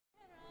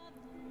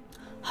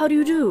How do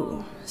you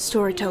do?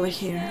 Storyteller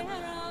here.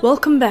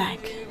 Welcome back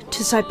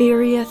to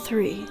Syberia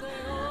 3.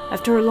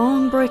 After a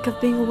long break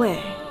of being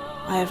away,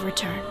 I have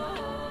returned.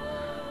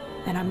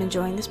 And I'm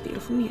enjoying this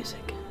beautiful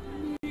music.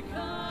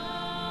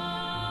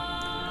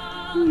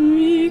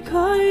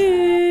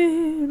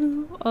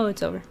 Oh,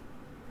 it's over.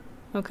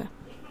 Okay.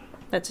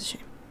 That's a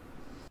shame.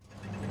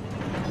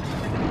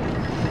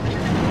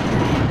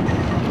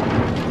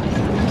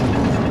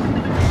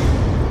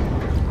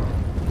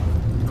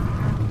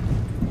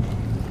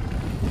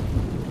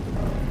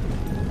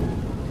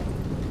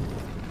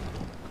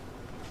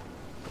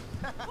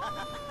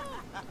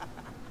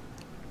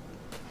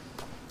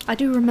 I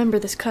do remember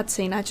this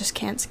cutscene, I just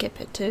can't skip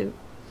it to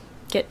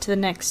get to the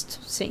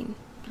next scene,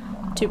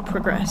 to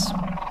progress.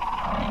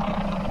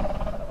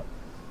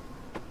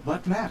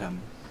 But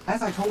madam,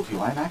 as I told you,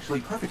 I'm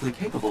actually perfectly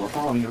capable of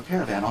following your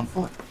caravan on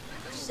foot.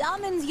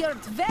 Shaman's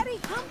yurt very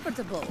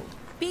comfortable.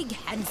 Big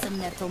handsome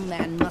metal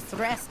man must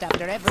rest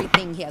after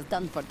everything he has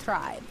done for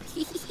tribe.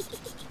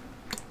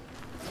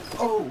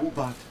 Oh,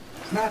 but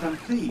madam,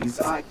 please,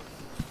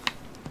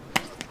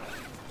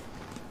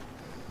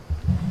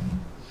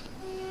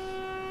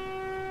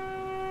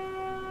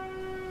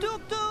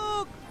 Tuk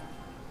tuk!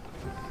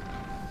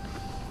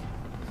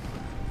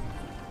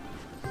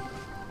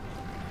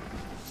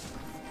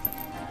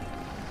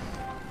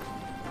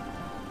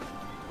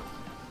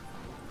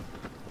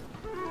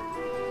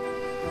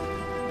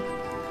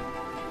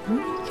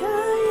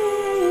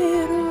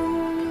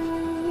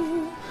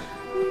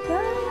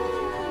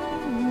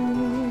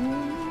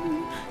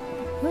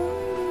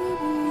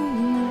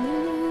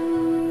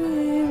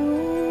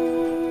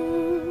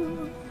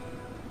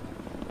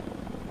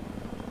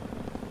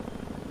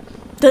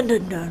 Dun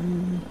dun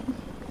dun.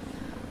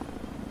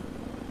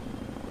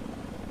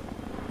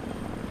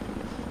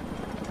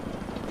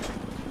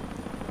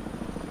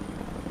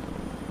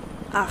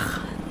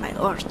 Ah, my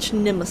arch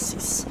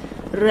nemesis.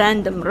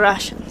 Random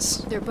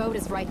Russians. Their boat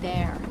is right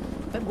there.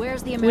 But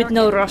where's the With American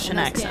no Russian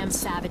and those damn accents.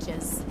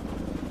 savages?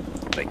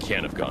 They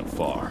can't have gone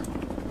far.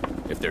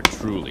 If they're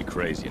truly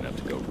crazy enough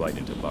to go right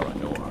into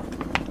Baranor.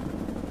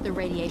 The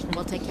radiation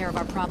will take care of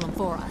our problem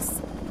for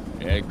us.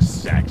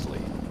 Exactly.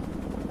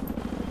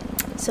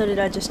 So did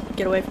I just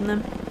get away from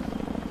them?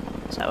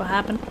 Is that what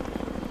happened?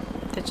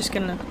 They're just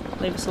gonna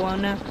leave us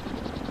alone now?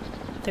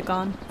 They're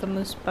gone. The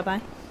moose.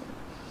 Bye-bye.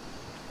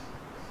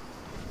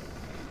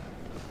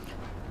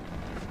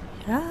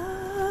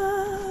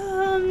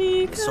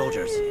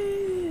 Soldiers,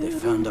 they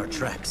found our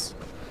tracks.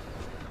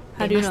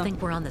 How They do you must know?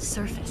 think we're on the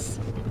surface.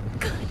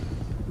 Good.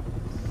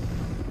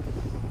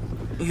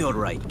 You're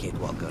right, Kate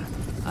Walker.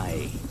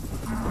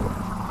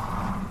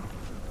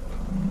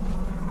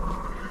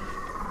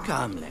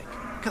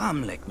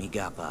 Kamlek, mi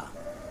gapa.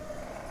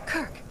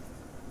 Kirk,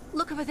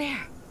 look over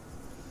there.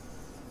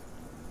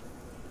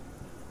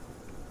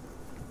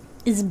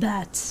 Is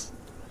bats.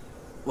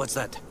 What's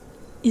that?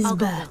 Is I'll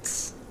go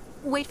bats.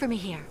 Wait for me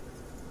here.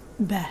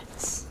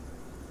 Bats.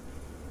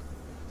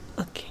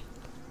 Okay.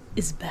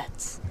 Is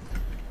bats.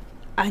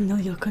 I know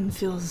you're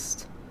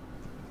confused.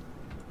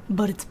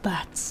 But it's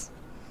bats.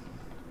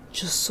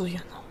 Just so you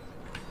know.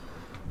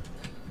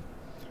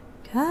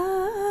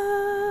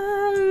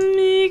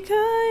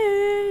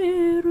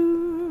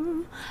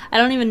 I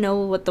don't even know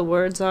what the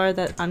words are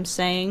that I'm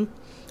saying,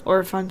 or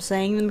if I'm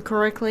saying them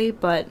correctly,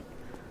 but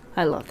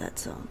I love that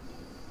song.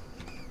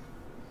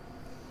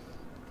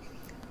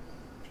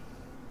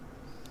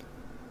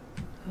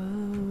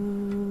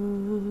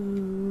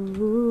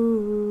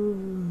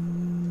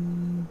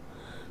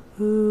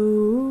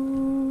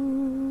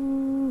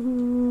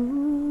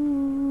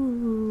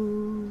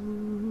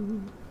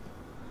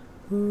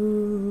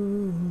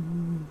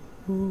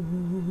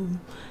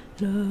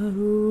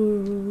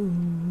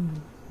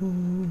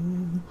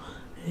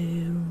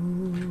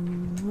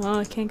 Oh,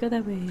 I can't go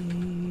that way.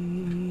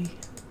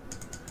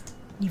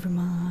 Never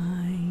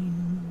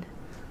mind.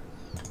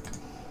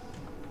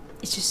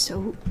 It's just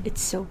so,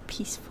 it's so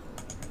peaceful.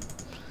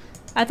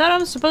 I thought I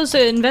was supposed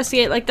to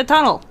investigate, like, the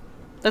tunnel.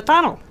 The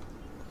tunnel.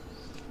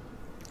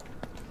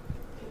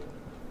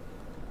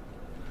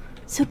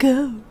 So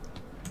go.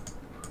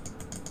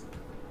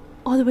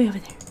 All the way over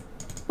there.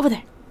 Over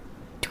there.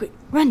 Do it.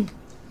 Run.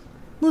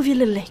 Move your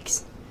little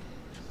legs.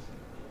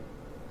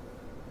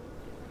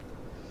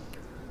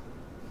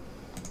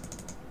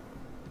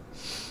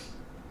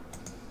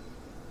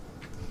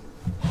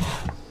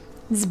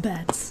 It's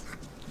bats.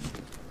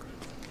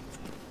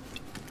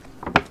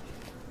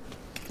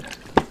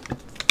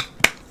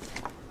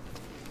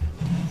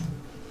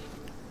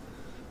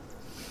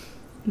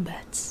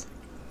 Bats.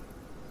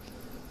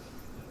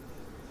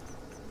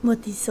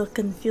 What is so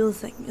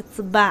confusing? It's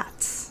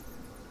bats.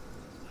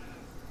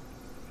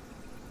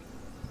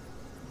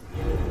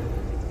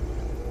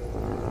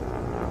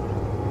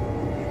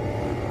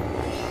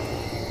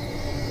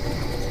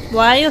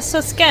 Why are you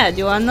so scared?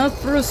 You are not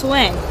Bruce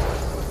Wayne.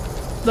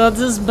 They're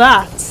just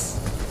bats.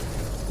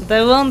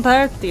 They won't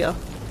hurt you.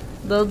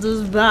 They're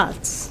just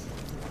bats.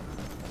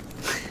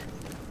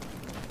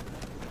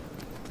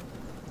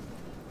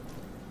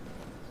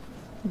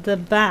 The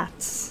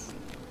bats.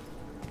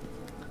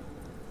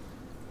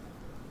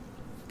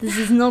 This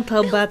is not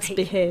how bats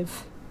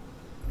behave.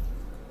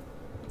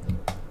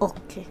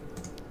 Okay.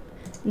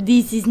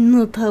 This is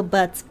not how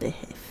bats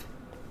behave.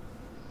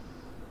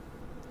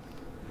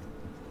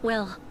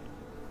 Well,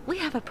 we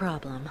have a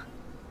problem.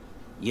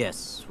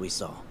 Yes, we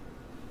saw.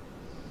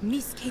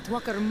 Miss Kate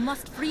Walker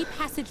must free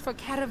passage for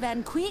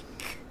caravan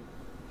quick.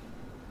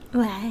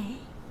 Why?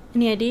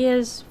 Any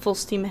ideas? Full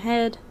steam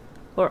ahead,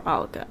 or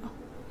I'll go.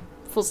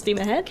 Full steam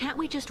ahead? Can't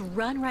we just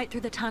run right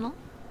through the tunnel?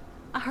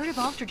 A herd of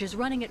ostriches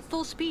running at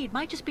full speed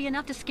might just be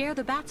enough to scare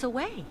the bats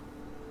away.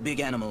 Big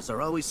animals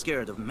are always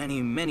scared of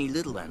many, many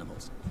little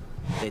animals.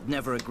 They'd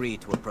never agree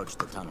to approach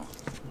the tunnel.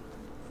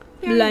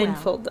 Very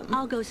Blindfold well. them.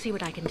 I'll go see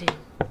what I can do.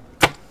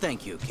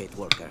 Thank you, Kate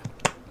Walker.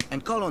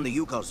 And call on the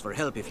Yukos for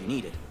help if you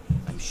need it.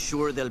 I'm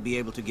sure they'll be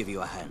able to give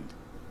you a hand.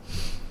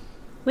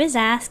 Where's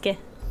Aska?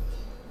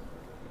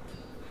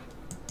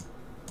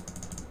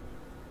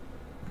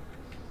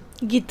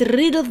 Get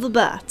rid of the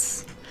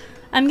bats.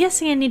 I'm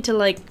guessing I need to,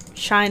 like,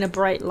 shine a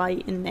bright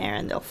light in there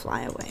and they'll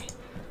fly away.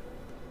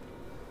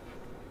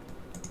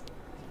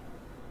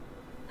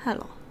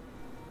 Hello.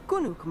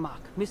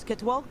 Gunukmak, Miss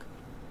Ketwalk?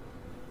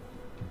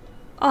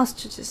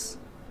 Ostriches.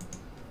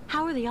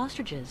 How are the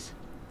ostriches?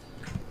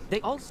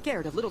 They all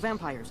scared of little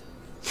vampires.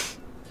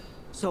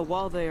 So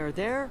while they are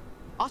there,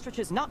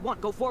 ostriches not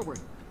want go forward.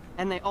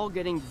 And they all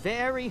getting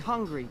very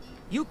hungry.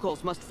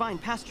 Yukos must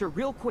find pasture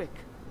real quick.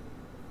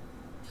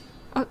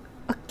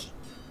 Okay.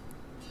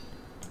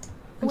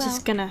 I'm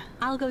just gonna...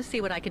 I'll go see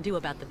what I can do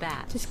about the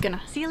bats. Just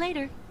gonna... See you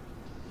later.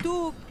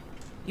 Doop!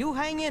 You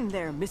hang in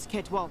there, Miss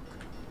Ketwalk.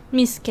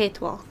 Miss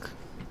Catewalk.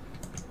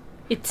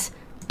 It's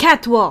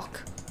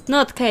catwalk,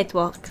 not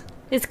catewalk.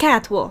 It's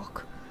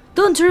catwalk.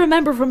 Don't you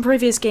remember from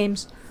previous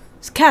games?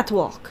 It's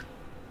catwalk.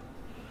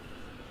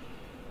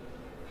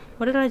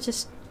 What did I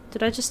just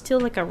steal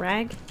like a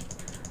rag?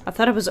 I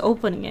thought I was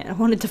opening it. I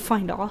wanted to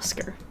find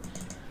Oscar.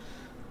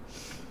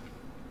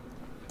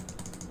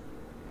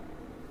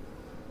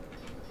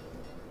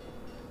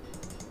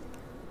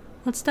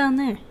 What's down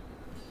there?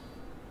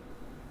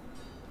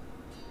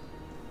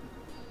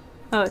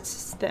 Oh, it's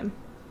just them.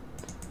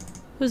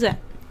 Who's that?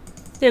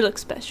 They look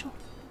special.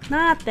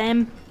 Not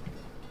them.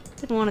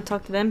 Didn't want to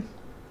talk to them.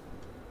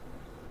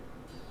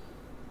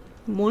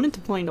 Wanted to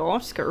find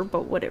Oscar,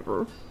 but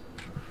whatever.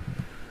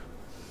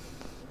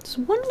 This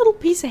one little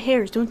piece of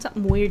hair is doing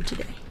something weird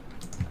today.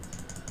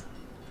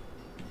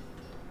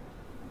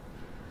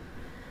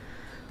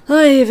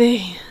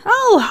 Ivy.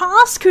 Oh,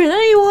 Oscar,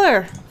 there you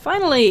are.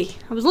 Finally.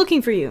 I was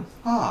looking for you.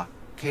 Ah,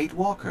 Kate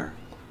Walker.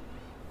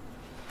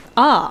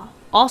 Ah,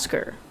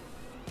 Oscar.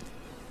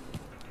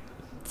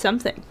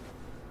 Something.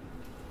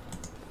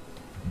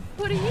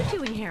 What are you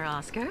doing here,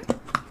 Oscar?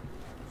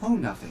 Oh,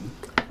 nothing.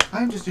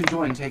 I'm just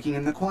enjoying taking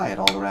in the quiet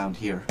all around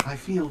here. I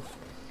feel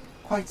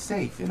quite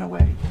safe in a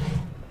way.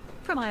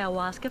 From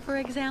ayahuasca, for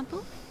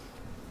example?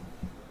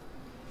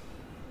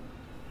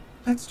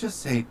 Let's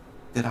just say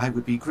that I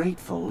would be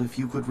grateful if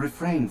you could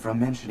refrain from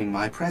mentioning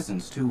my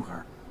presence to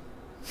her.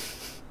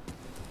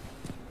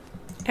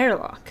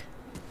 Airlock.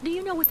 Do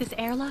you know what this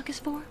airlock is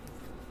for?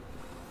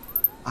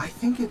 I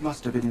think it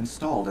must have been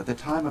installed at the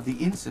time of the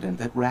incident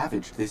that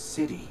ravaged this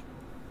city.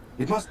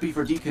 It must be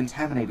for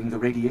decontaminating the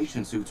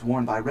radiation suits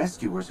worn by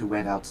rescuers who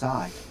went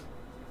outside.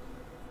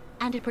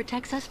 And it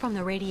protects us from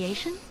the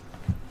radiation?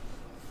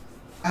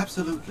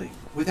 Absolutely.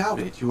 Without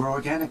it, your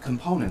organic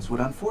components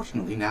would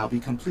unfortunately now be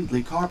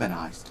completely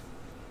carbonized.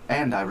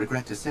 And I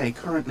regret to say,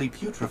 currently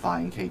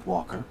putrefying, Kate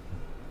Walker.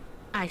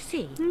 I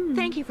see.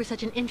 Thank you for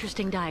such an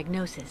interesting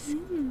diagnosis.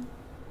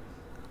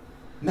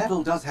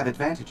 Metal does have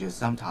advantages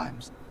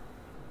sometimes.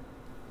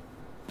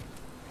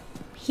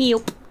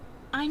 Help.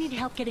 I need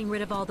help getting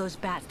rid of all those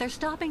bats. They're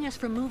stopping us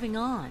from moving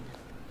on.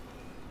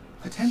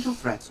 Potential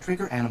threats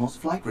trigger animals'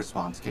 flight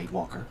response, Kate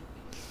Walker.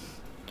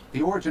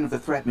 The origin of the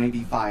threat may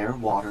be fire,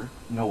 water,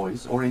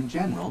 noise, or in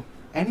general,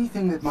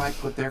 anything that might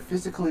put their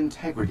physical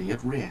integrity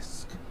at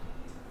risk.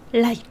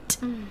 Light.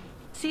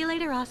 See you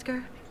later,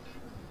 Oscar.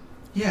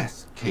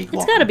 Yes, Kate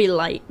Walker. It's gotta be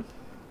light.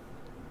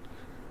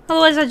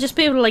 Otherwise I'd just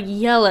be able to like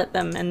yell at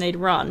them and they'd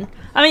run.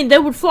 I mean, they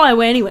would fly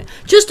away anyway.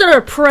 Just at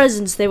our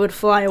presence they would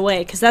fly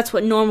away, because that's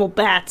what normal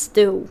bats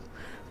do.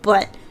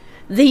 But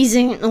these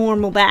ain't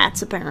normal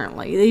bats,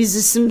 apparently. These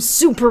are some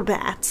super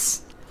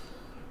bats.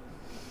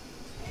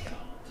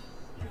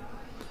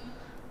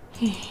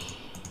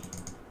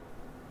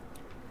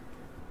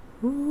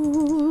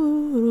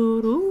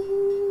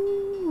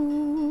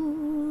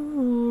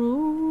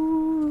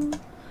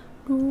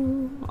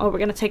 Oh, we're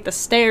gonna take the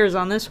stairs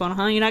on this one,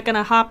 huh? You're not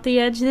gonna hop the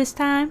edge this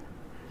time?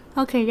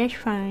 Okay, that's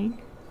fine.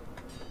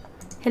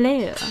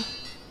 Hello.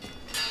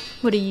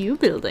 What are you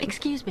building?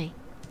 Excuse me.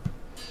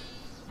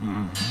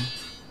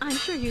 I'm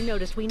sure you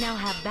noticed we now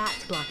have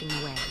bats blocking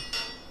the way.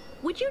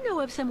 Would you know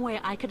of some way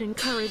I could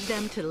encourage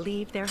them to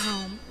leave their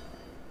home?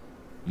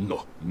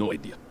 No, no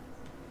idea.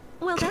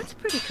 Well, that's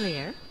pretty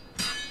clear.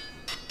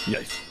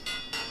 Yes.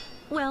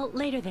 Well,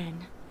 later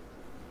then.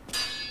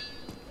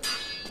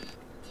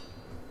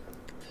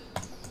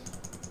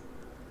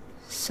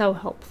 So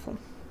helpful.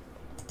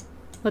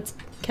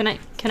 Can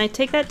I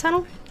take that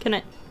tunnel? Can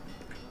I?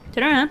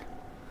 Turn around.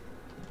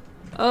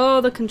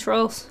 Oh, the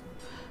controls.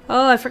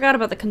 Oh, I forgot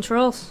about the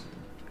controls.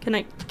 Can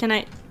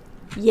I?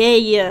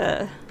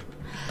 Yeah.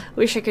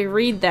 Wish I could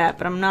read that,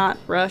 but I'm not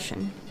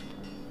Russian.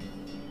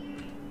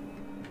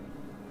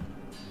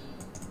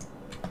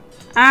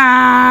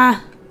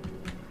 Ah!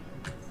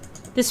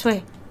 This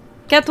way.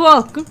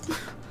 Catwalk!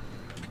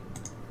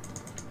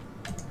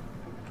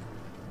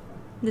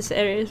 This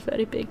area is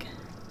very big.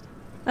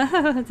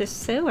 Oh, the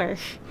sewer.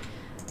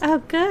 Oh,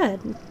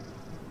 good.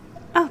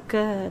 Oh,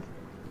 good.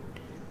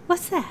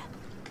 What's that?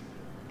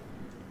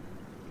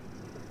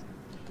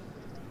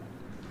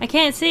 I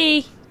can't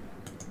see.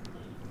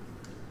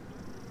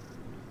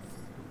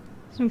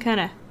 Some kind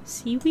of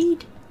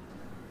seaweed?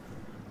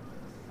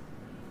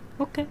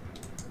 Okay.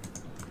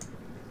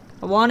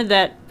 I wanted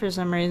that for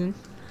some reason.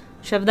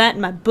 Shove that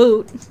in my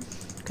boot.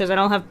 Because I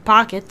don't have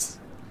pockets.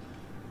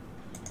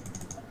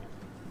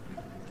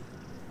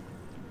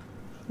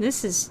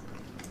 This is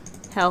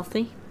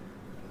healthy.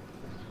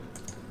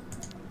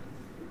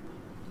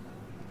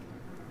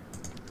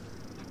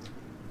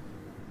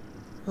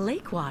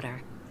 Lake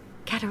water.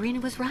 Katerina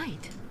was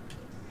right.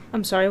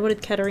 I'm sorry, what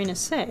did Katerina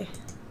say?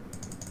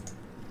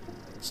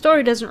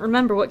 Story doesn't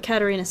remember what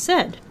Katerina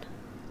said.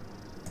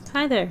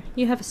 Hi there,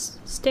 you have a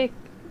stick.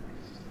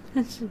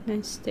 That's a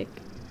nice stick.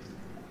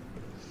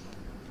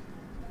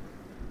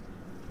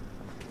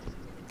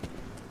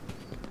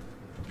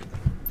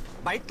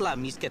 Baitla,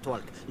 Miss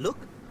Ketwalk. Look,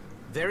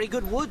 very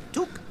good wood.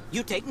 Took.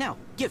 You take now.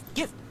 Give.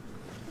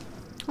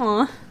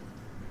 Aw.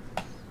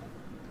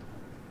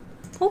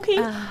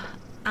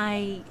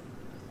 Okay.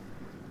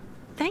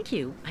 Thank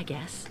you, I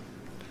guess.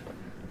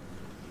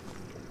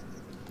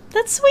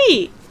 That's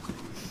sweet.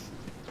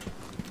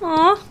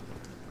 Aw.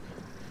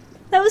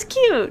 That was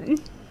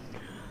cute.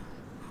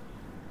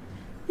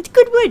 It's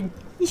good wood.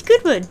 It's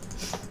good wood.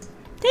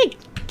 Hey,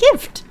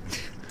 gift.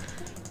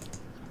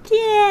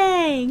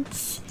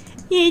 Thanks.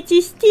 It's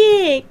a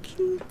stick.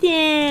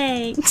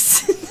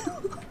 Thanks.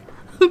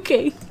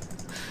 Okay.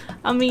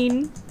 I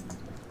mean,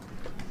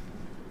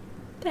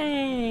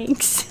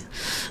 thanks.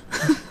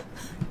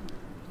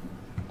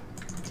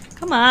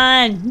 Come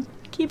on.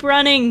 Keep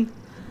running.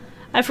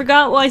 I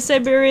forgot why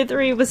Syberia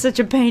 3 was such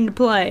a pain to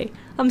play.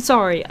 I'm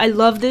sorry. I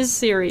love this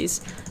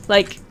series.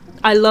 Like,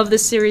 I love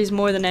this series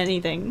more than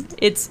anything.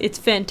 It's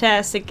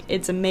fantastic.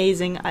 It's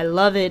amazing. I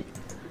love it.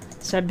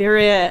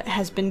 Syberia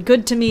has been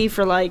good to me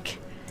for like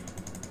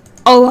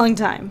a long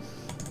time.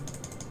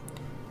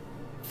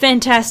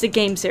 Fantastic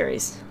game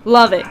series.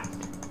 Love it.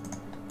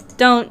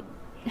 Don't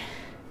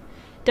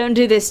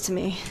do this to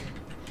me.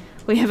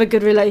 We have a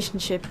good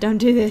relationship. Don't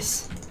do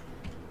this.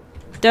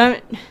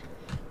 Don't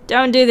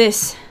do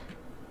this.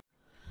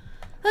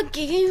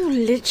 Okay,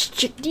 let's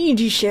check the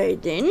other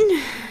side then.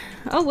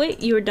 Oh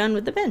wait, you were done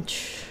with the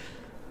bench.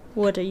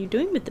 What are you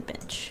doing with the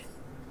bench?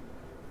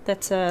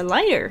 That's a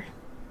lighter.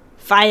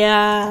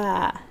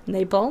 Fire!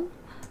 Napalm?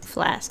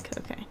 Flask.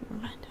 Okay,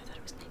 never mind. I thought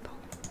it was napalm.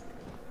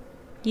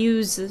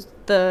 Use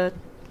the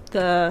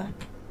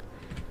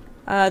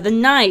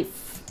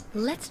knife.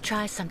 Let's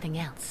try something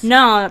else.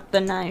 Not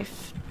the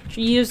knife.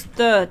 Use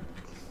the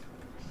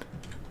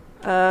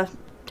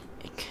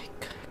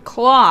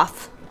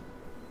cloth.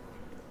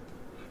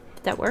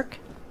 Did that work?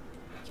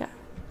 Yeah.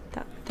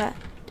 That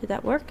did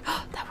that work?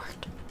 That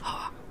worked.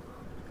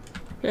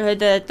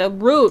 The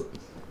root.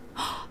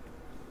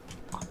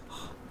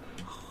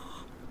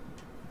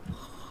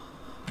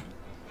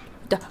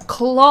 The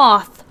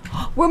cloth.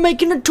 We're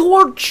making a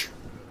torch.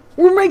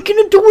 We're making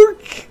a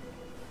torch.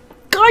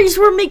 Guys,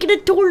 we're making a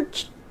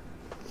torch.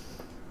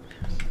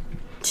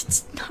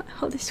 It's not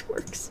how this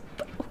works,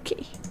 but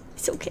okay.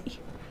 It's okay.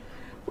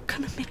 We're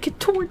gonna make a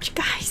torch,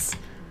 guys.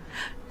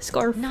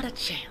 Scarf. Not a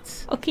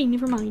chance. Okay,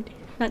 never mind.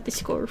 Not the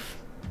scarf.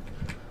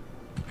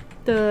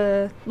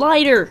 The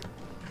lighter.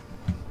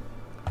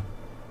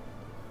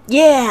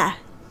 Yeah.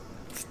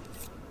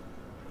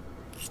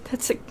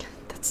 That's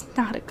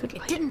not a good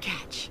lighter. It didn't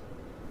catch.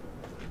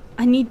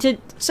 I need to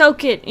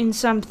soak it in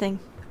something.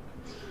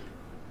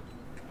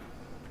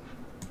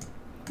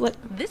 What?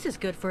 This is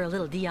good for a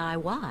little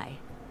DIY.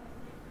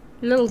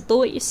 Little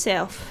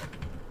do-it-yourself.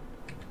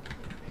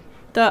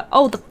 The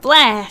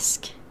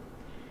flask.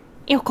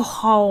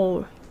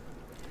 Alcohol.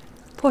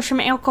 Pour some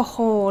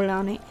alcohol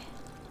on it.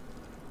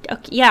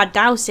 Okay, yeah,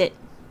 douse it.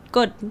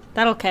 Good.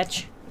 That'll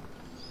catch.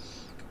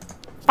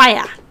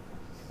 Fire.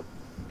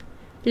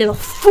 Little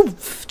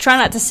foof. Try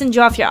not to singe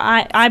off your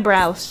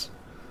eyebrows.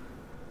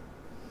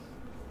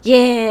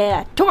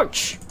 Yeah,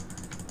 torch.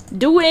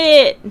 Do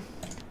it.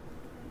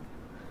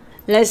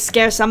 Let's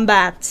scare some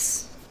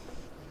bats.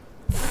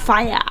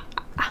 Fire.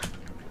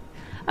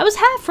 I was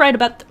half right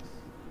about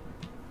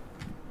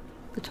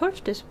the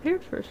torch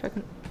disappeared for a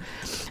second.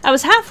 I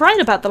was half right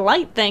about the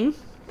light thing.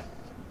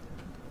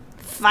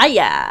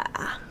 Fire.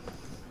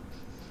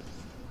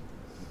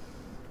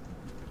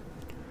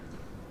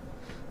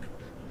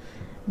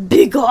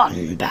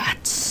 Begone,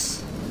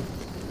 bats.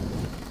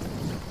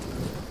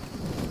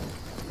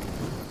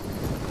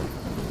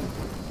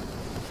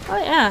 Oh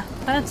yeah,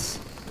 that's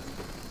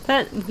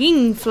That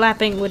wing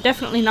flapping would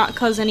definitely not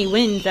cause any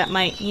wind that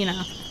might, you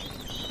know,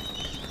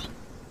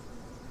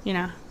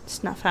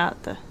 snuff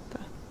out the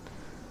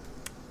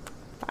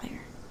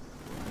fire.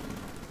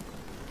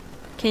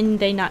 Can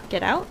they not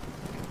get out?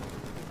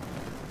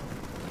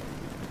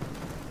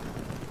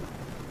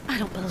 I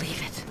don't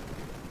believe it.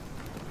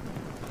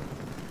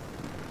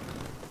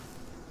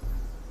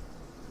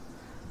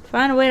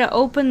 Find a way to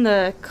open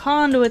the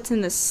conduits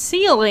in the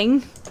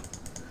ceiling.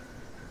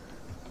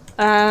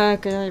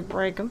 Can I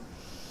break them?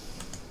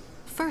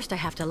 First, I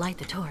have to light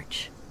the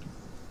torch.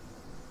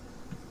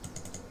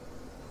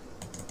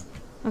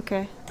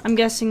 Okay, I'm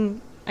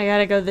guessing I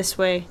gotta go this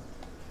way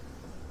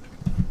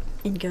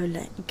and go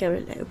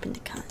open the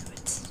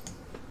conduits.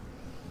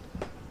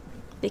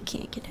 They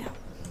can't get out.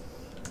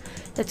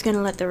 That's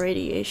gonna let the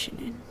radiation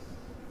in,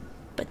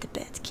 but the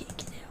bats can't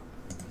get out.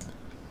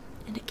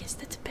 And I guess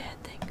that's a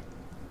bad thing.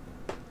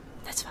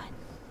 That's fine.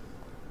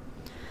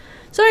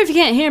 Sorry if you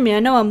can't hear me. I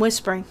know I'm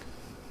whispering.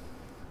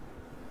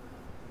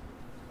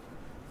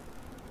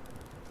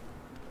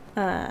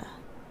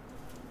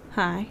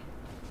 Hi.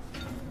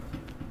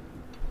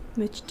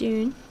 What you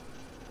doing?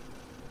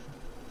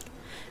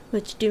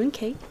 What you doing,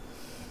 Kate?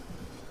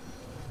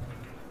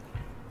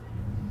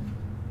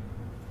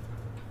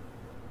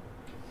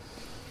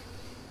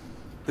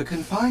 The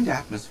confined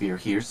atmosphere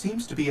here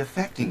seems to be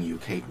affecting you,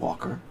 Kate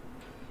Walker.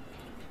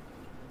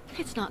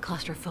 It's not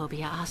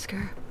claustrophobia,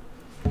 Oscar.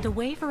 The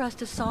way for us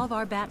to solve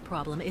our bat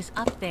problem is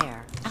up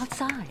there,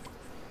 outside.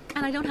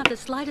 And I don't have the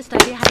slightest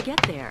idea how to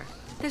get there.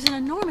 There's an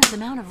enormous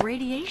amount of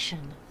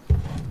radiation.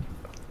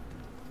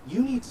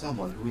 You need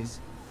someone who is,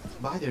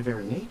 by their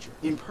very nature,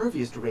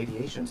 impervious to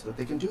radiation so that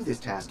they can do this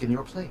task in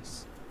your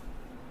place.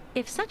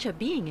 If such a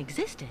being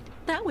existed,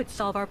 that would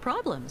solve our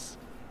problems,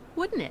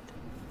 wouldn't it?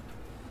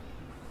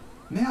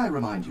 May I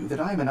remind you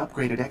that I am an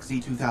upgraded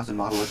XZ2000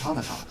 model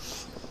automaton.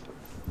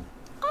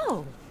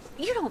 Oh,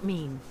 you don't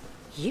mean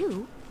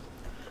you?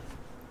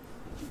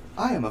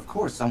 I am, of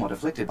course, somewhat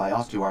afflicted by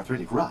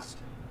osteoarthritic rust.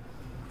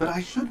 But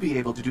I should be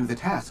able to do the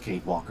task,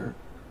 Kate Walker.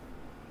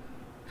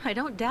 I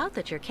don't doubt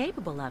that you're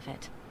capable of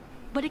it.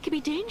 But it can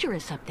be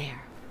dangerous up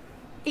there.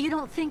 You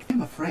don't think...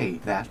 I'm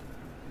afraid that,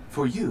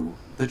 for you,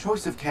 the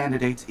choice of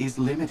candidates is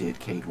limited,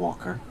 Kate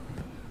Walker.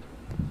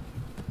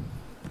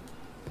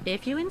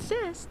 If you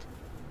insist.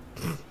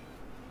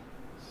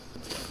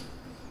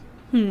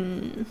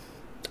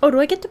 Oh, do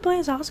I get to play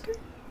as Oscar?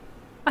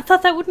 I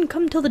thought that wouldn't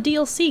come till the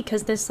DLC,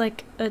 because there's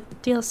like a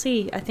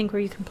DLC, I think,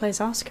 where you can play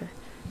as Oscar.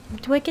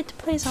 Do I get to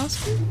play as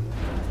Oscar?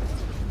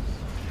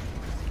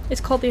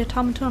 It's called the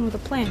Automaton with a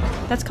Plan.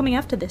 That's coming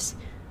after this.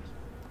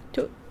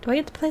 Do I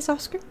get to play as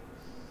Oscar?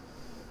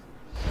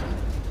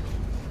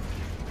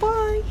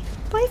 Bye.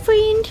 Bye,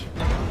 friend.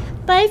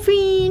 Bye,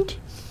 friend.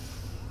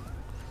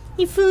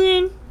 You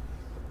fun.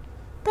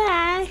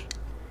 Bye.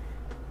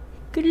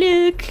 Good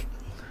luck.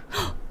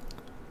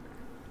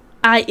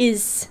 I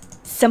is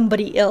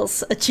somebody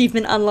else.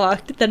 Achievement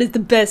unlocked. That is the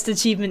best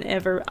achievement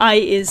ever. I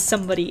is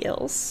somebody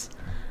else.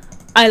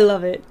 I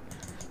love it.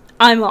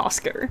 I'm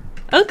Oscar.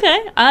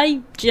 Okay,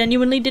 I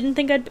genuinely didn't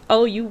think I'd...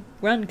 Oh, you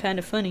run kind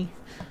of funny.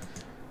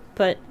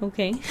 But,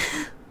 okay.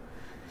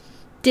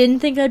 Didn't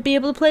think I'd be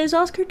able to play as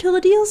Oscar till the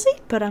DLC,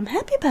 but I'm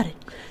happy about it.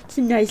 It's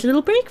a nice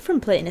little break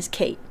from playing as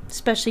Kate.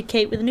 Especially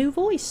Kate with a new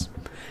voice.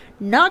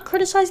 Not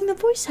criticizing the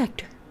voice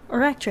actor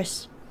or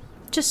actress.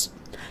 Just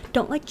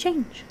don't like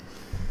change.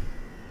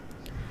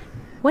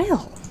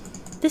 Well,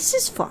 this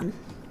is fun.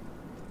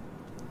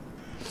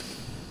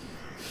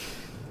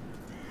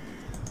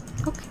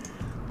 Okay.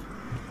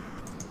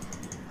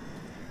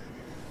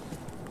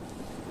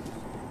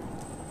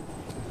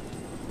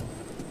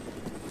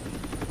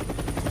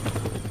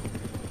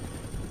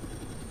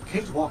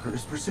 Kate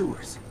Walker's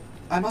pursuers.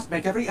 I must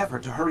make every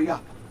effort to hurry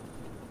up.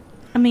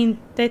 I mean,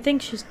 they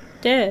think she's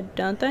dead,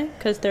 don't they?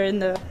 Because they're in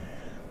the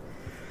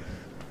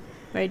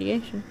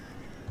radiation.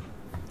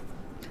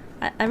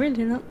 I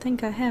really don't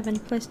think I have any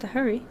place to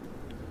hurry.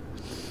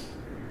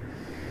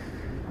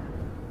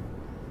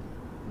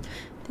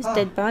 These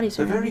dead bodies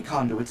are... The very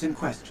conduits in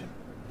question.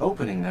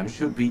 Opening them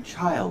should be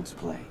child's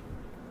play.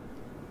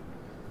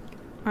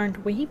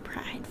 Aren't we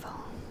prideful?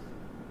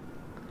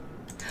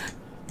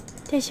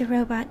 There's a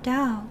robot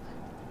dog.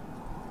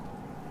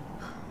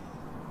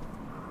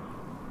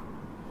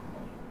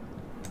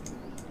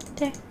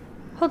 There.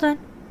 Hold on.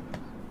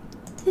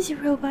 There's a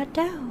robot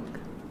dog.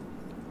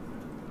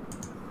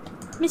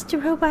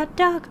 Mr. Robot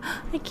Dog.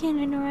 I can't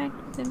interact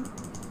with him.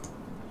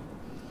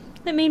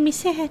 That made me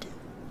sad.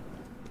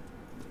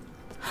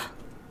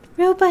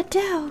 Robot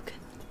Dog.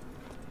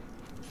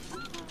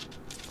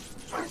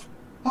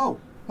 Oh,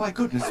 my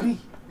goodness me.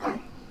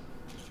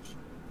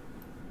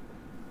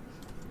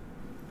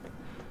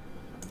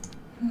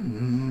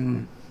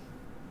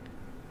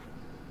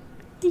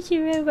 It's a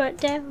robot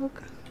dog.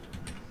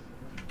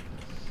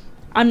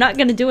 I'm not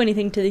gonna do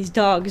anything to these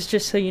dogs,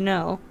 just so you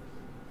know.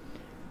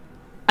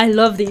 I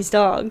love these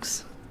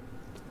dogs.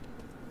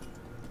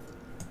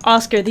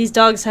 Oscar, these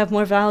dogs have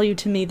more value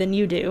to me than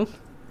you do.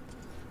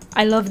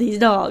 I love these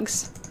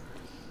dogs.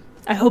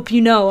 I hope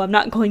you know I'm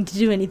not going to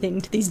do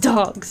anything to these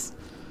dogs.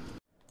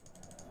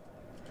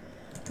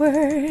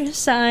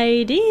 Worst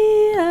ideas.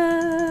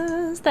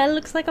 That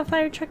looks like a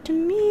fire truck to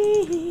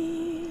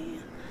me.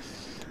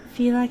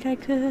 Feel like I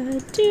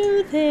could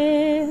do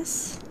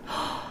this.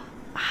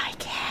 I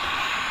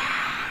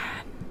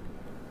can.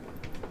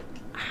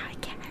 I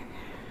can.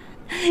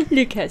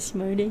 Look how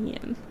smart I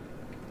am.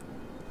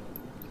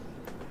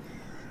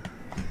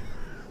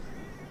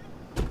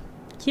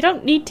 You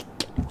don't need to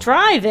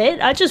drive it.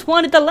 I just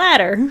wanted the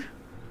ladder.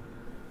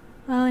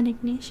 Oh, an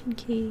ignition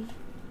key.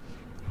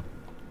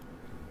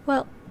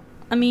 Well,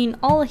 I mean,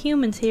 all the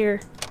humans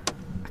here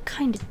I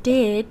kind of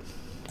did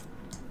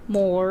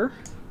more.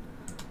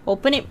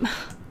 Open it.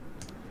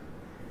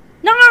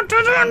 No,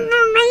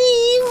 don't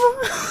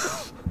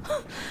leave.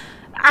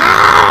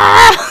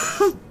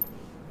 Ah!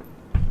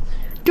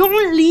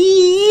 Don't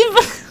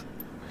leave.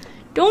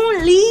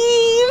 Don't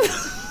leave.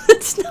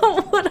 That's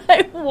not what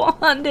I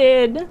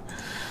wanted.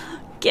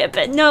 Get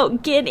in.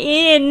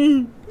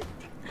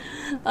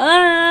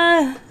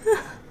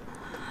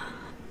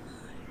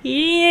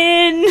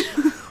 In.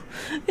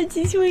 I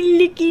just want to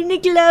look in the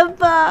glove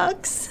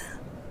box.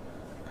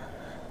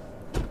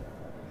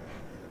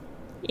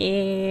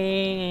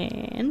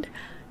 And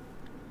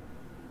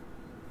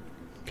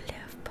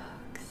glove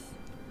box.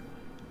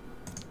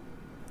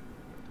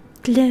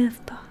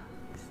 Glove box.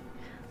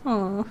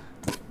 Oh,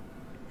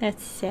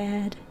 that's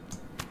sad.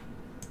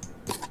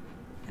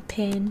 A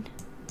pen.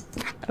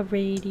 A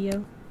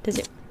radio. Does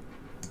it...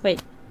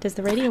 Wait, does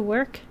the radio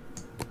work?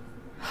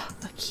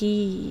 A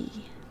key.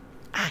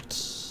 A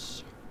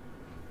key.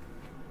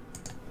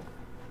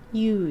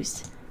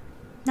 Use.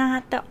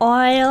 Not the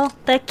oil.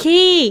 The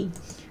key!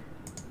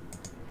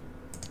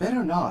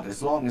 Better not,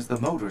 as long as the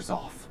motor's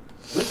off.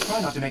 Let's try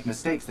not to make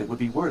mistakes that would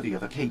be worthy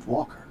of a Kate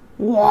Walker.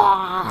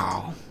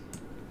 Wow.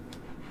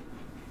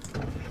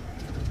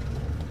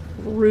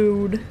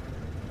 Rude.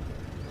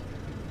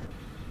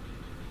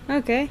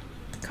 Okay.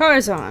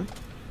 Car's on.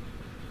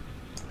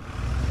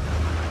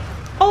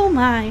 Oh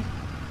my.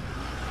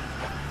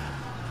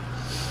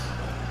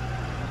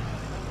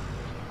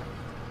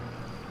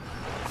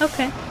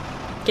 Okay.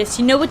 Guess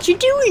you know what you're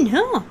doing,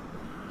 huh?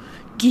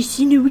 Guess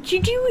you know what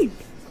you're doing.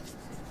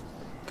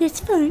 That's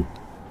fine.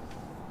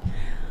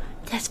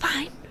 That's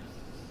fine.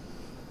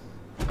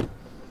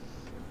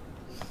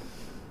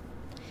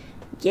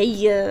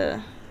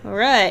 Yeah.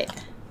 Alright.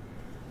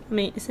 I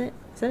mean, is that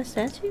a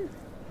statue?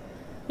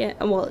 Yeah,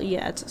 well,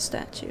 yeah, it's a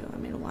statue. I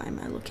mean, why am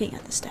I looking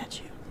at the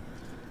statue?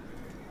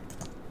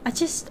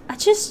 Just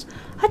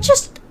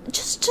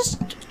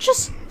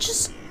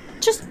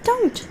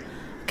don't.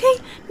 Okay?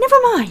 Never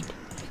mind.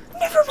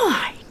 Never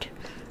mind.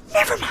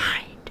 Never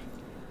mind.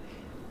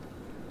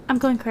 I'm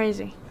going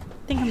crazy. I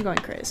think I'm going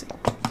crazy.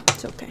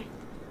 It's okay.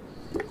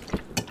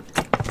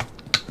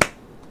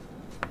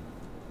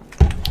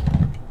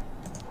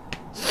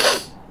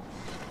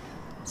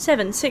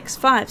 Seven, 6,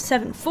 5,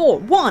 7, 4,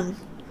 1.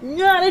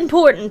 Not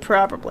important,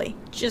 probably.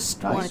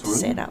 Just Nice wanted to room.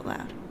 say it out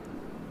loud.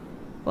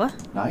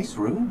 What? Nice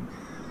room.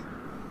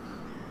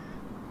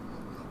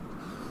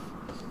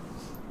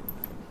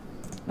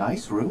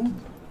 Nice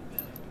room.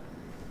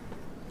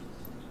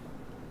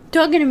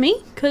 Talking to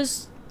me?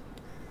 'Cause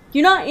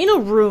you're not in a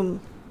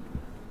room.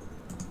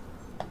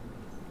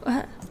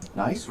 What?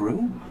 Nice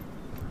room.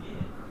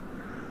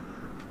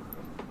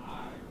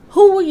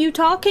 Who were you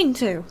talking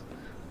to?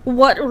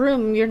 What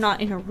room? You're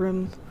not in a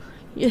room.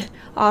 Yeah,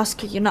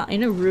 Oscar, you're not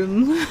in a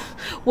room.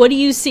 What do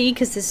you see?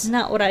 Because this is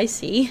not what I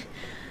see.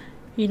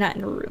 You're not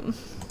in a room.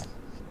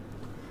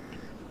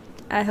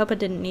 I hope I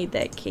didn't need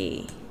that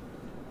key.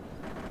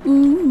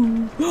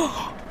 Ooh.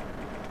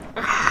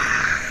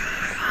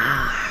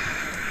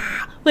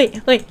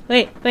 Wait. Good.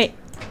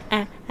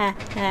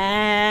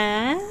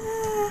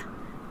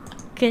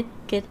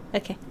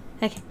 Okay.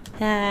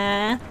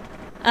 No.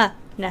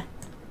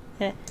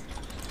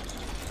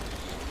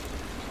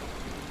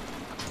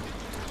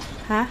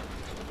 Huh?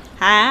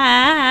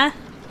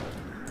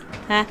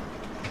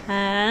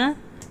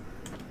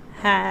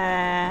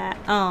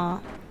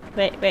 Oh.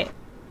 Wait.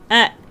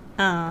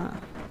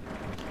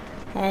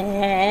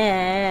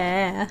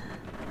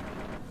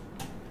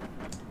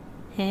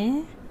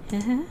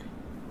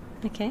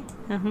 Okay.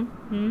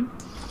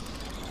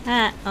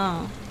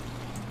 Oh.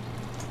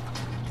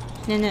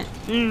 No.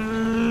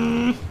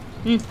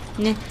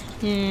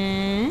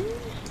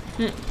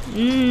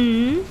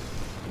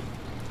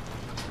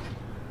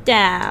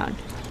 Down.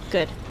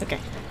 Good. Okay.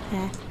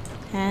 Huh?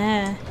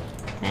 Ah!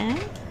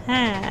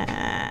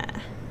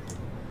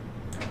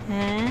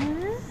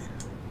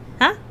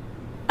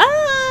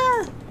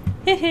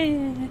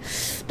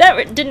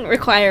 That didn't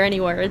require any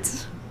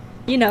words.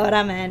 You know what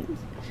I meant.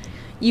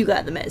 You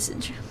got the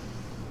message.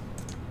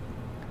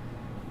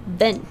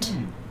 Vent.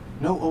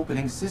 No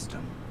opening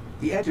system.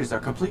 The edges are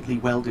completely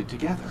welded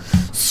together.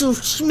 So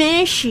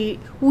smash it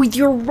with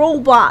your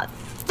robot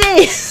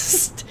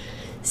fist!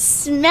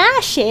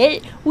 Smash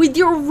it with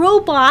your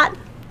robot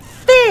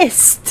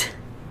fist!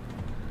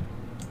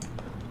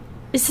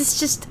 Is this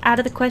just out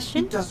of the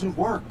question? It doesn't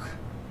work.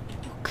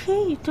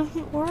 okay, it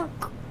doesn't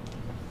work.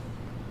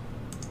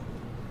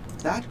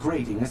 That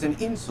grating is an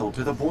insult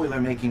to the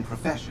boiler-making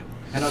profession,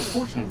 and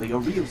unfortunately a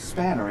real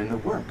spanner in the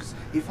works,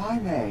 if I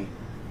may.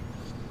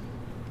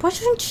 Why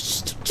don't you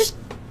just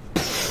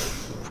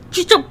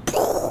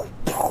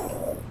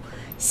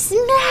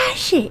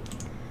smash it?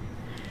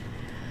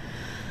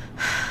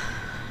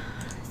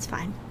 It's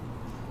fine.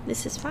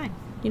 This is fine.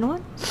 You know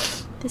what?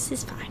 This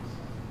is fine.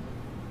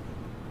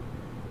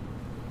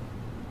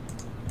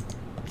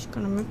 I'm just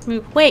gonna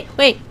move. Wait,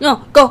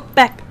 no, go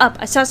back up.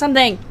 I saw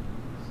something.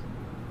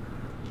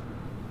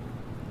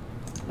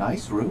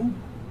 Nice room.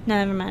 No,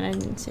 never mind. I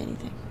didn't say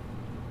anything.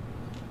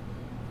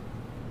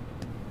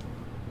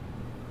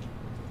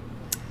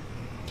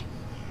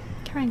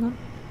 Carrying on.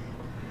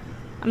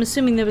 I'm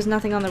assuming there was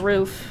nothing on the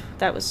roof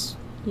that was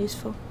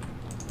useful.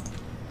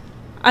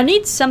 I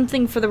need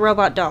something for the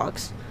robot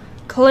dogs.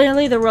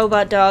 Clearly the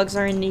robot dogs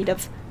are in need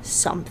of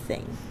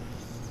something.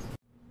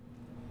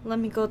 Let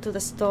me go to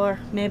the store.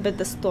 Maybe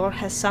the store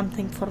has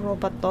something for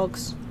robot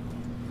dogs.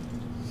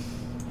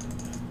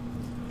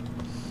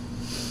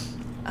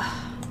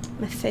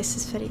 My face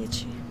is very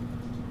itchy.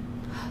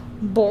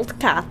 Bolt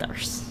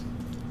cutters.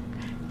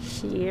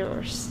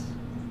 Shears.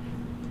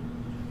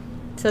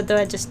 So do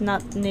I just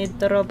not need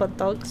the robot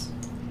dogs?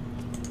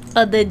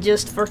 Are they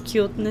just for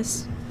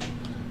cuteness?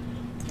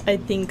 I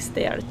think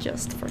they are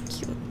just for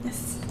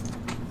cuteness.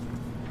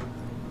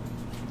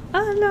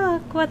 Oh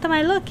look, what am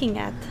I looking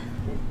at?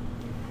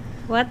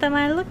 What am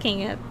I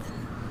looking at?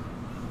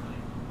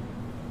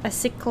 I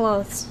see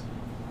clothes.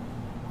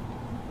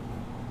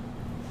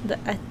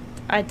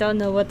 I don't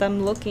know what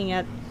I'm looking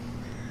at.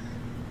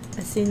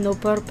 I see no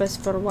purpose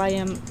for why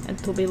I'm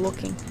to be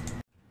looking.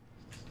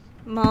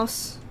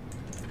 Mouse.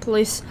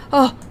 Please.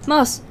 Oh,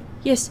 mouse!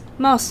 Yes,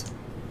 mouse!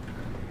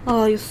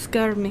 Oh, you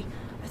scared me.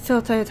 I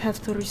thought I'd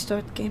have to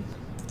restart game.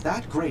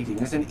 That grating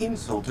is an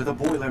insult to the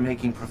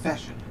boiler-making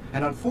profession,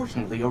 and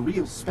unfortunately a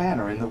real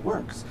spanner in the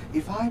works,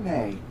 if I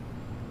may.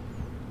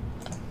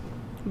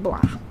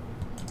 Blah.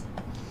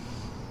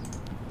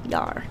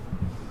 Yar.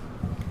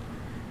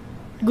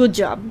 Good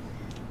job.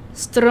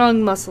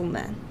 Strong muscle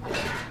man.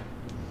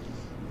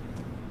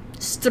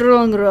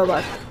 Strong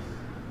robot.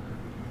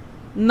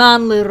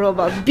 Manly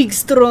robot. Big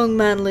strong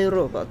manly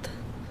robot.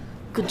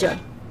 Good job.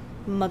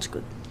 Much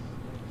good.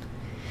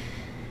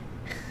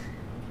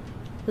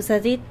 Was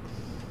that it?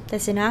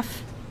 That's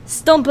enough?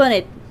 Stomp on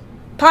it!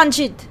 Punch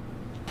it!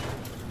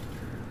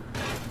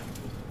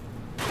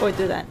 Or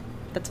do that.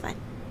 That's fine.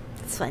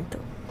 That's fine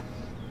too.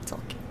 It's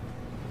okay.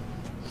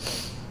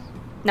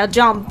 Now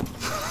jump!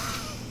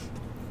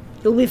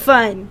 You'll be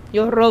fine.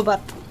 You're a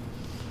robot.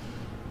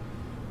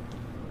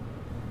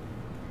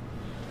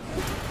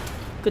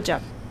 Good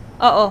job.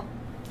 Uh-oh.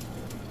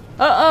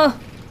 Uh-oh!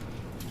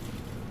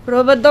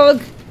 Robot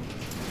dog!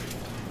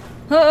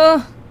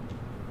 Uh-oh!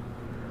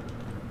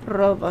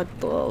 Robot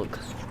dog.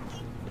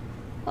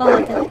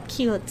 Oh, they're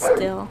cute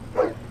still.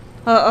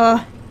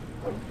 Uh-oh.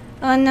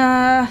 Oh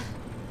no!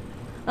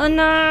 Oh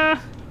no!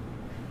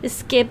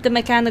 Escape the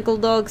mechanical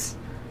dogs.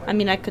 I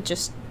mean, I could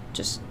just,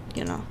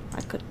 you know,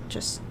 I could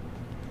just,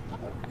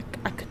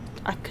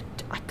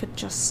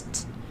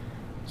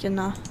 you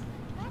know.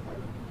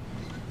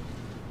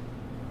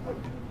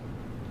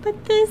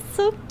 But they're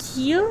so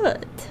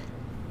cute.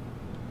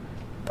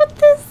 But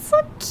they're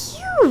so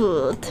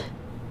cute.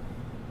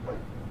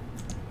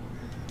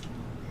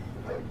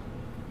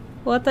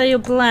 What are you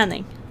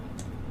planning?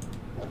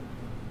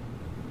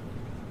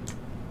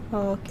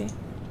 Oh, okay.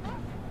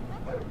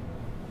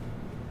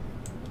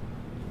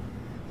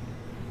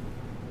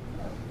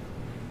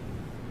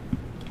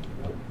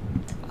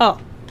 Oh,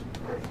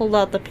 pulled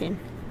out the pin.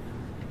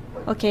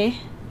 Okay.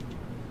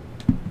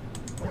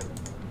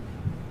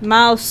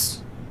 Mouse.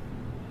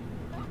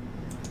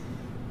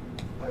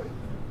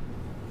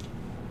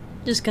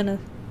 Just gonna...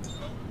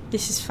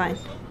 This is fine.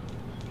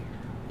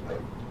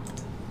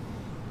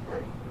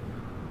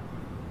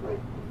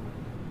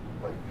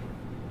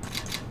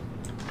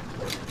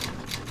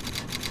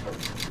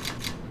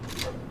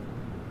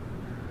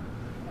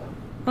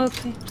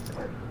 Okay.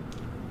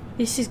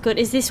 This is good.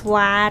 Is this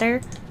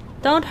water?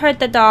 Don't hurt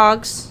the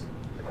dogs.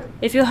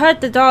 If you hurt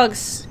the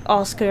dogs,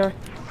 Oscar,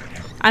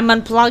 I'm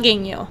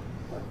unplugging you.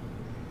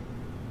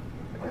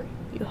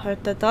 You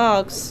hurt the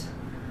dogs,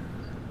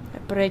 I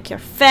break your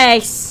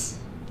face.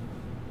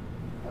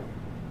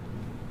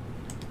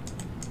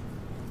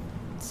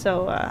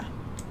 So,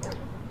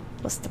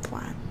 what's the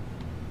plan?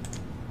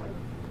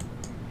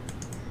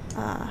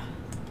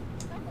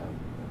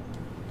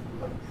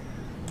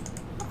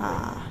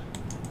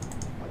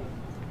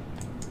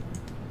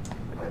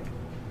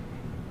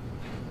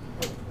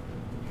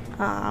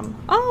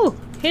 Oh,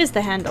 here's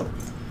the handle.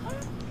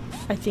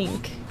 I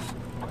think.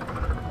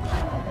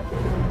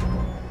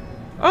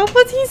 Oh,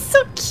 but he's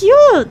so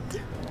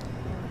cute!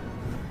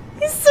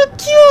 He's so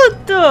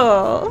cute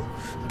though!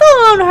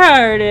 Don't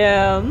hurt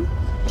him!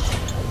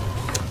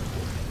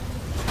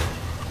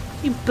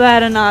 You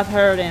better not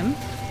hurt him.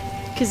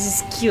 Because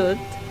he's cute.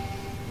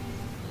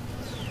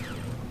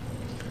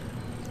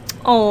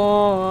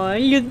 Oh,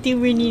 look, they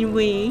ran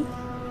away.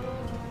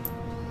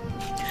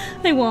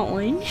 I want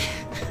one.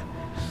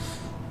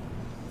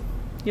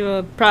 You're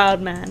a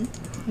proud man.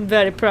 I'm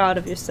very proud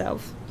of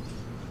yourself.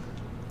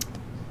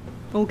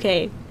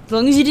 Okay, as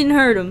long as you didn't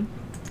hurt them,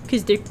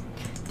 because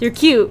they're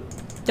cute.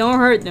 Don't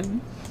hurt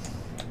them.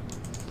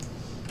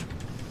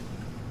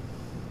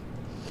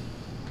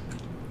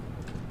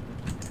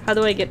 How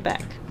do I get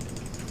back?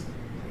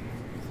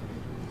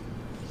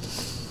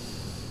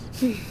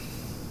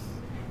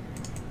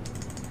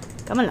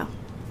 Come along.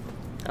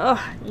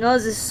 Oh,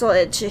 nose is so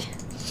itchy.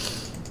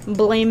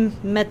 Blame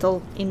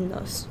metal in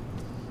nose.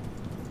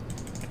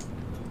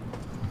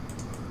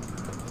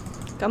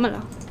 Come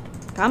along.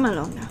 Come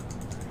along now.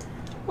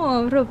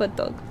 Oh, robot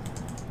dog.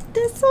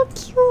 They're so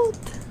cute.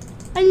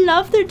 I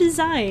love their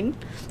design.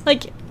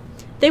 Like,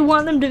 they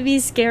want them to be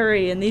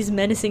scary and these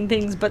menacing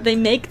things, but they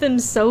make them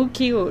so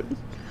cute.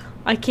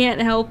 I can't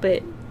help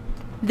it.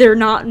 They're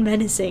not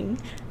menacing.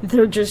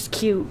 They're just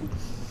cute.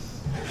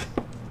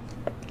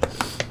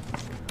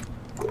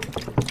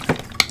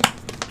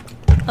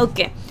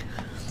 Okay.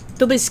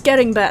 They'll be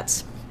scaring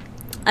bats.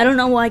 I don't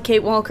know why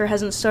Kate Walker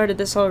hasn't started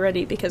this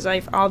already, because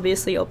I've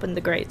obviously opened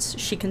the grates.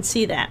 She can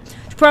see that.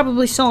 She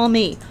probably saw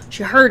me.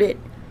 She heard it.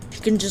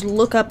 She can just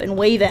look up and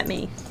wave at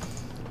me.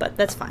 But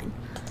that's fine.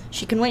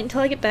 She can wait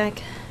until I get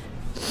back.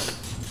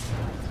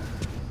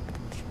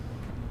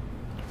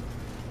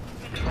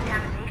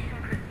 Decontamination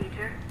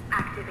procedure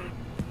activated.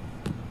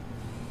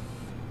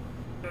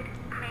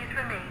 Please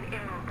remain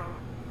immobile.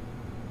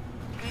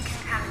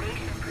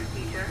 Decontamination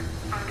procedure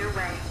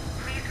underway.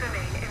 Please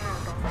remain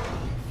immobile.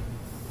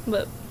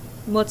 But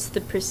what's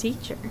the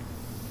procedure?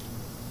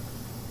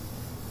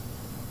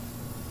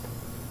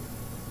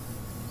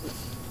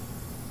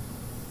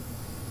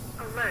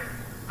 Alert.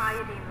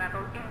 Iodine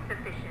level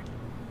insufficient.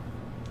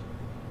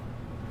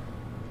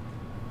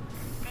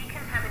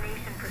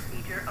 Decontamination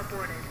procedure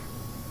aborted.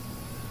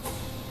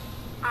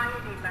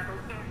 Iodine level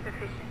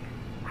insufficient.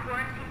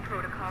 Quarantine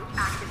protocol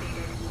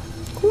activated.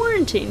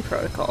 Quarantine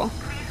protocol.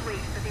 Please wait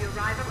for the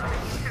arrival of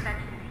an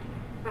intervention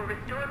team or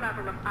restore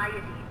level of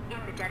iodine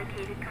in the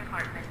dedicated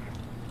compartment.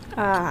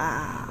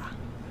 Ah.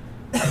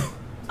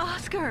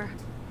 Oscar!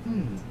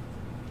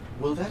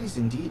 Well, that is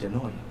indeed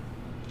annoying.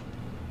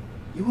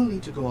 You will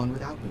need to go on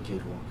without me,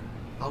 Kate Walker.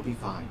 I'll be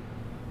fine.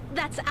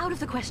 That's out of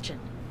the question.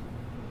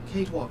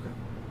 Kate Walker,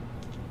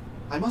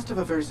 I must have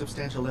a very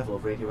substantial level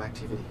of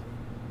radioactivity.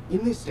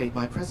 In this state,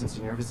 my presence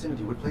in your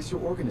vicinity would place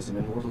your organism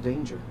in mortal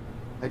danger.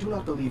 I do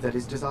not believe that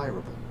is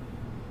desirable.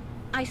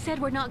 I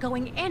said we're not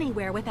going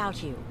anywhere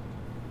without you.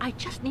 I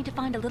just need to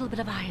find a little bit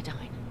of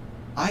iodine.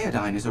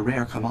 Iodine is a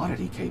rare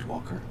commodity, Kate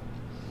Walker.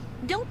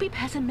 Don't be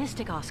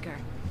pessimistic, Oscar.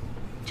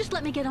 Just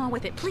let me get on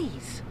with it,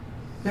 please.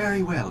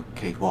 Very well,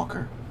 Kate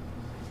Walker.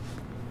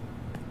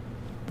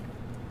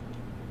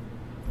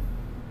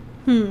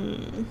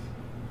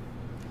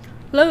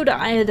 Load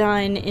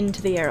iodine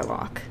into the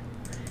airlock.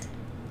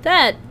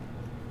 That...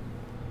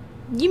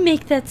 You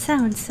make that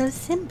sound so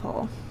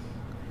simple.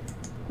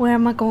 Where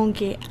am I going to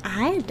get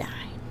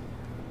iodine?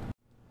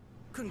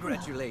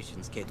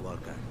 Congratulations, Kate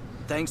Walker.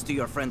 Thanks to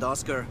your friend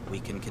Oscar, we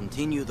can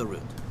continue the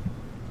route.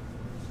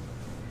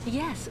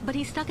 Yes, but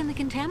he's stuck in the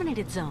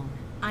contaminated zone.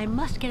 I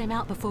must get him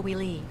out before we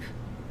leave.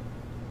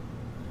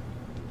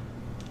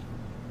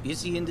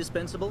 Is he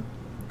indispensable?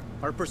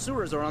 Our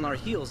pursuers are on our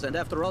heels, and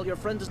after all, your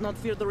friend does not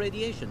fear the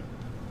radiation.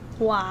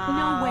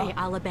 Wow. No way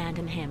I'll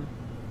abandon him.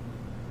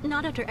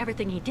 Not after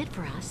everything he did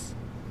for us.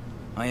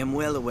 I am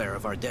well aware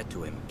of our debt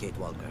to him, Kate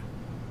Walker.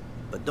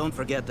 But don't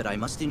forget that I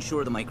must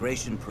ensure the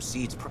migration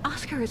proceeds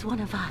Oscar is one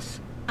of us.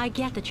 I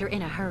get that you're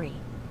in a hurry,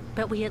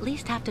 but we at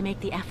least have to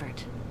make the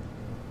effort.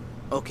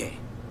 Okay,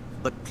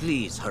 but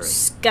please hurry.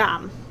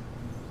 Scum.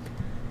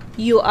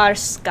 You are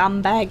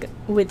scumbag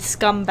with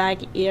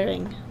scumbag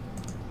earring.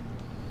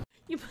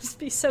 You must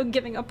be so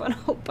giving up on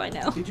hope by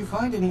now. Did you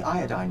find any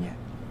iodine yet?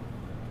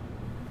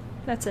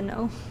 That's a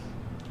no.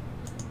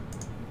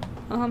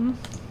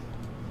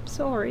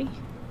 Sorry.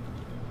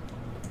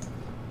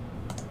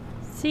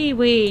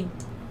 Seaweed.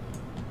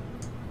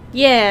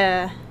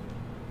 Yeah.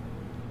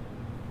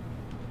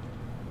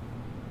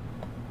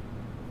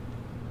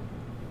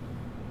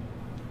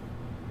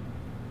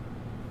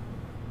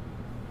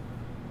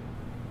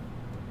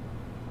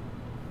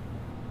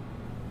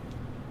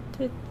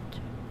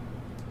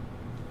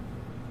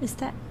 Is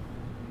that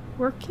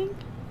working?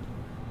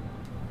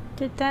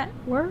 Did that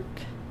work?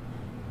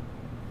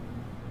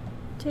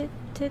 Did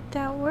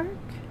that work?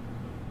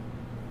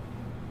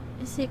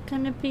 Is it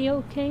gonna be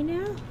okay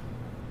now?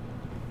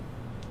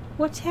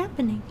 What's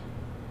happening?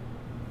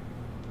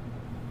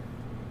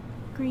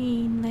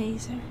 Green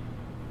laser.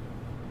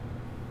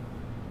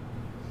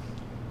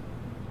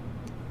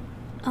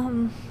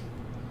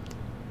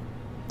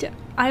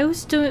 I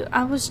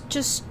was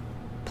just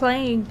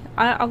playing.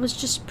 I was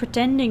just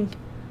pretending.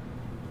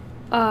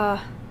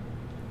 Iodine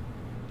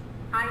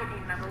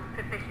level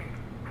sufficient.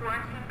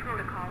 Quarantine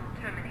protocol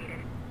terminated.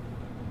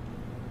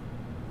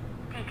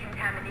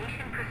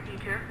 Decontamination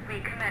procedure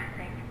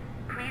recommencing.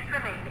 Please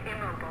remain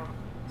immobile.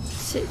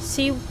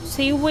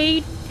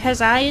 Seaweed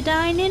has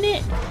iodine in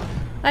it?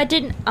 I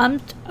didn't. I'm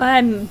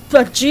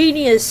a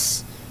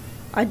genius.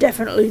 I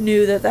definitely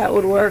knew that that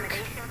would work.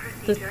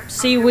 The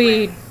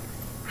seaweed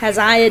has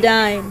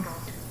iodine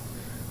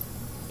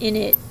in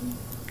it.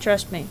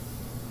 Trust me.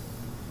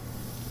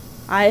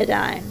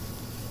 Iodine.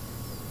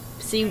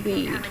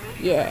 Seaweed.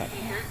 Yeah.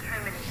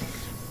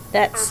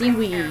 That's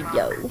seaweed,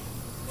 yo.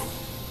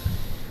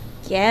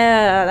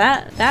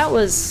 Yeah, that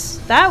was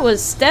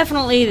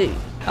definitely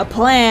a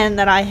plan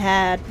that I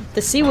had.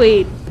 The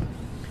seaweed.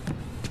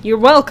 You're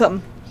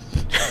welcome.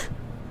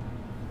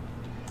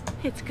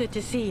 It's good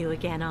to see you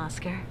again,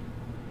 Oscar.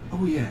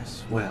 Oh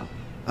yes, well,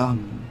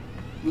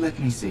 let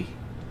me see.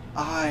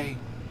 I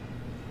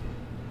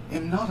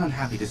am not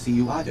unhappy to see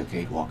you either,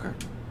 Kate Walker.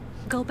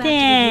 Go back to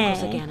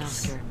the Yukos again,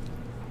 Oscar.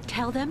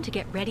 Tell them to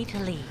get ready to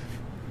leave.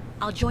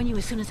 I'll join you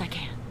as soon as I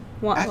can.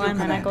 Why At your am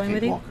I not command, going Kate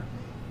with you? Walker.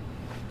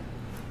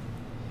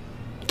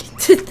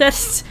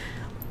 That's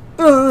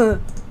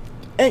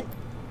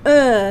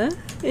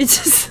it's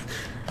just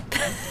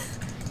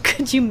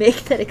could you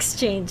make that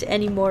exchange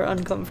any more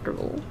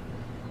uncomfortable?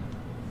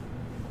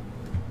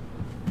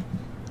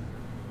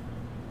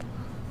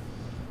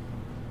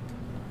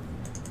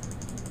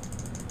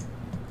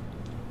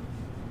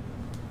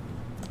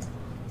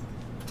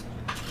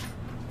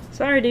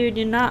 Sorry dude,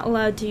 you're not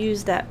allowed to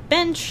use that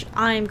bench.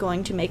 I'm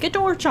going to make a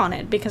torch on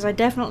it because I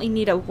definitely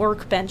need a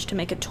workbench to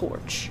make a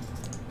torch.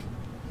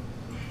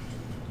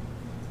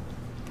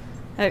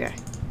 Okay,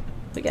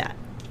 we got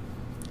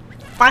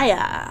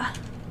fire.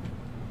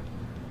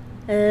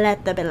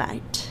 Let there be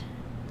light.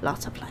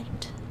 Lots of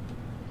light.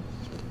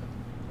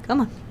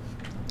 Come on.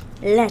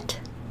 Let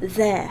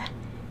there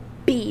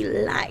be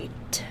light.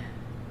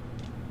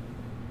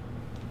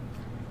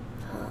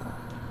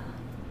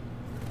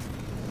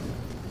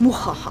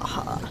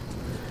 Mwahaha.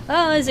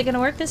 Oh, is it gonna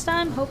work this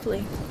time?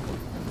 Hopefully.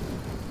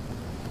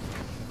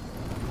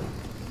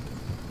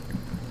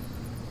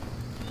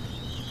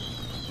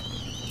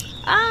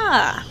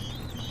 Ah!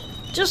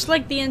 Just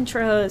like the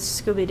intro of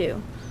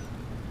Scooby-Doo.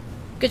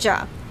 Good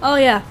job. Oh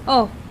yeah.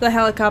 Oh, the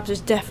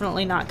helicopter's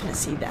definitely not gonna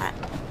see that.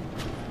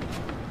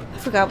 I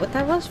forgot what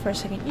that was for a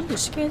second. You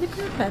just scared the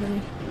crap out of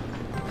me.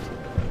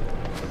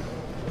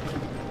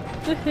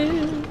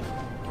 Woohoo!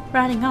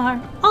 Riding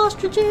our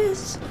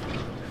ostriches!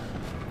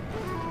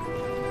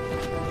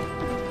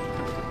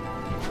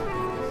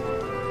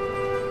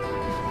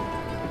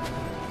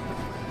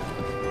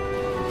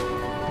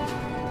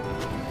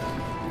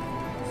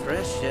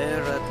 Fresh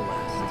air at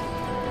last.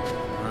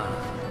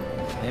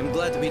 I am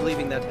glad to be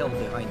leaving that hell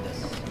behind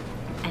us.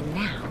 And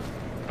now,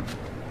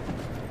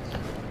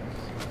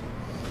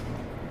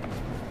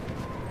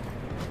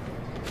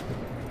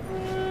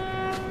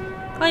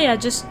 Oh yeah,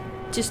 just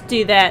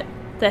do that.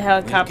 The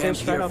We'll camp helicopter's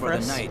right here over for the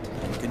us. night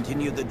and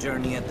continue the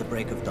journey at the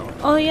break of dawn.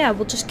 Oh yeah,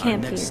 we'll just Our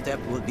camp here. next step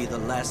will be the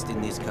last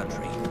in this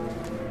country.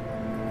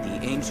 The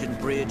ancient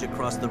bridge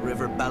across the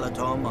river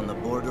Balatom on the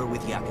border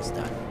with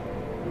Yakistan.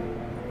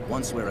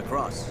 Once we're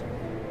across,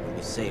 we'll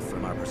be safe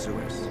from our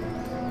pursuers.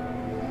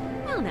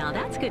 well now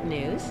that's good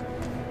news.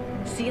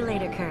 See you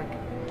later, Kirk.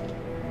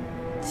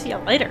 See you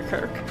later,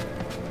 Kirk.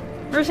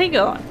 Where's he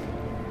going?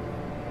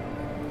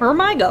 Where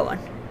am I going?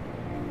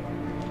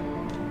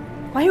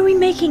 Why are we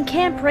making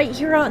camp right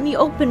here out in the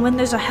open when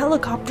there's a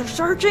helicopter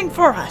searching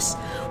for us?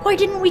 Why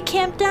didn't we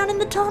camp down in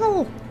the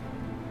tunnel?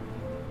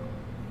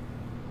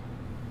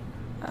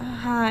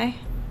 Hi.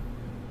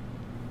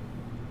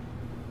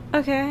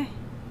 Okay.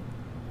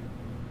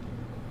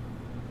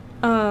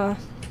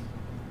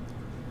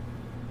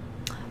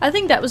 I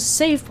think that was a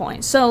save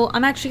point, so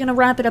I'm actually gonna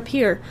wrap it up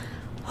here.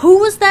 Who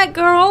was that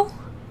girl?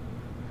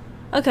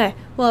 Okay,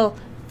 well,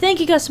 thank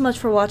you guys so much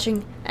for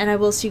watching, and I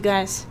will see you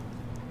guys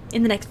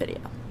in the next video.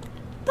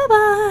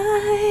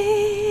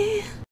 Bye-bye!